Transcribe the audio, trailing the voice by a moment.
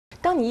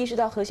当你意识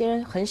到何先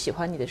生很喜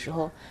欢你的时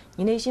候，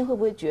你内心会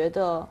不会觉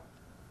得，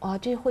啊，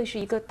这会是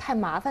一个太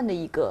麻烦的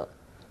一个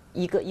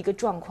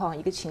状况，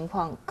一个情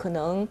况？可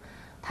能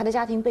他的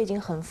家庭背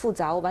景很复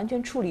杂，我完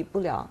全处理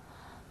不了，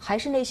还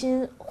是内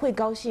心会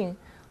高兴，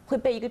会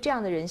被一个这样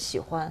的人喜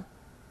欢？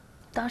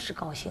当时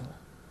高兴了，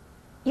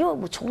因为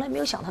我从来没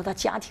有想到他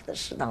家庭的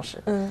事。当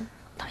时，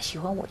他喜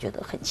欢我觉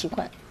得很奇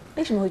怪。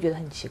为什么会觉得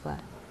很奇怪？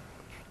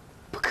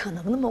不可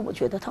能的嘛！我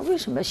觉得他为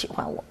什么要喜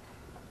欢我？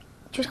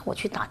就像我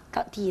去打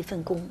第一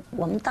份工，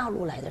我们大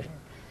陆来的人，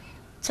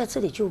在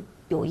这里就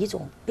有一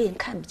种被人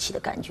看不起的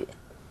感觉。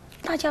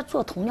大家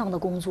做同样的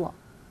工作，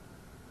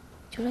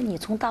就说你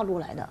从大陆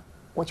来的，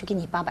我就给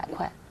你800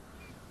块，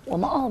我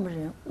们澳门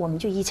人我们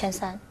就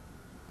1300。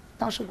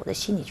当时我的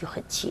心里就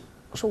很气，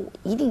我说我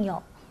一定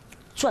要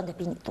赚的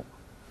比你多。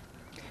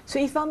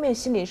所以一方面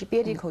心里是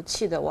憋着一口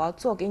气的，我要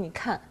做给你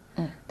看。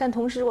但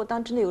同时，我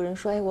当真的有人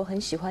说，哎，我很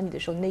喜欢你的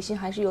时候，内心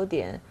还是有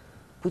点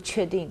不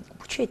确定。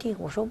不确定，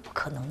我说不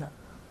可能的。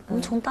我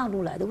们从大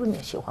陆来的，为什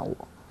么喜欢我？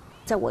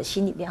在我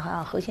心里边，好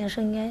像何先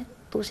生应该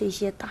都是一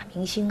些大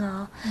明星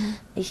啊，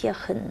一些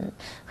很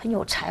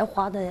有才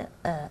华的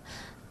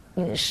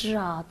女士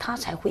啊，他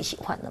才会喜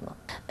欢的嘛。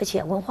而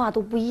且文化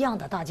都不一样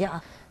的大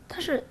家，但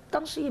是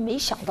当时也没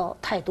想到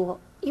太多，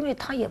因为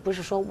他也不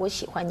是说我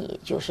喜欢你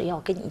就是要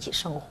跟你一起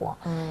生活。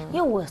因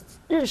为我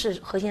认识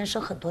何先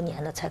生很多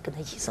年了，才跟他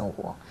一起生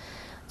活。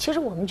其实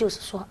我们就是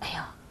说，哎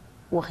呀，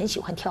我很喜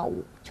欢跳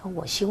舞，就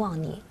我希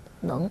望你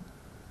能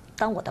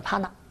当我的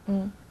partner。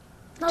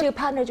这个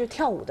partner 就是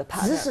跳舞的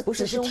partner，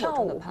 只是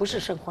跳舞，不是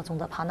生生活中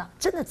的 partner。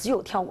真的只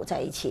有跳舞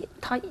在一起，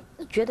他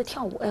觉得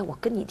跳舞，哎，我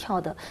跟你跳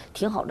的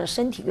挺好的，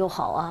身体又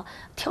好啊，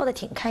跳的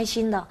挺开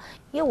心的。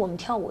因为我们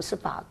跳舞是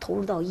把投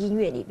入到音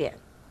乐里边。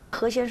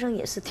何先生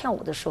也是跳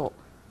舞的时候，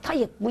他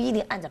也不一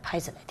定按着拍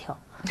子来跳，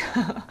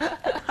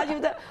他觉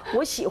得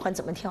我喜欢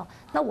怎么跳，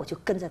那我就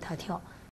跟着他跳。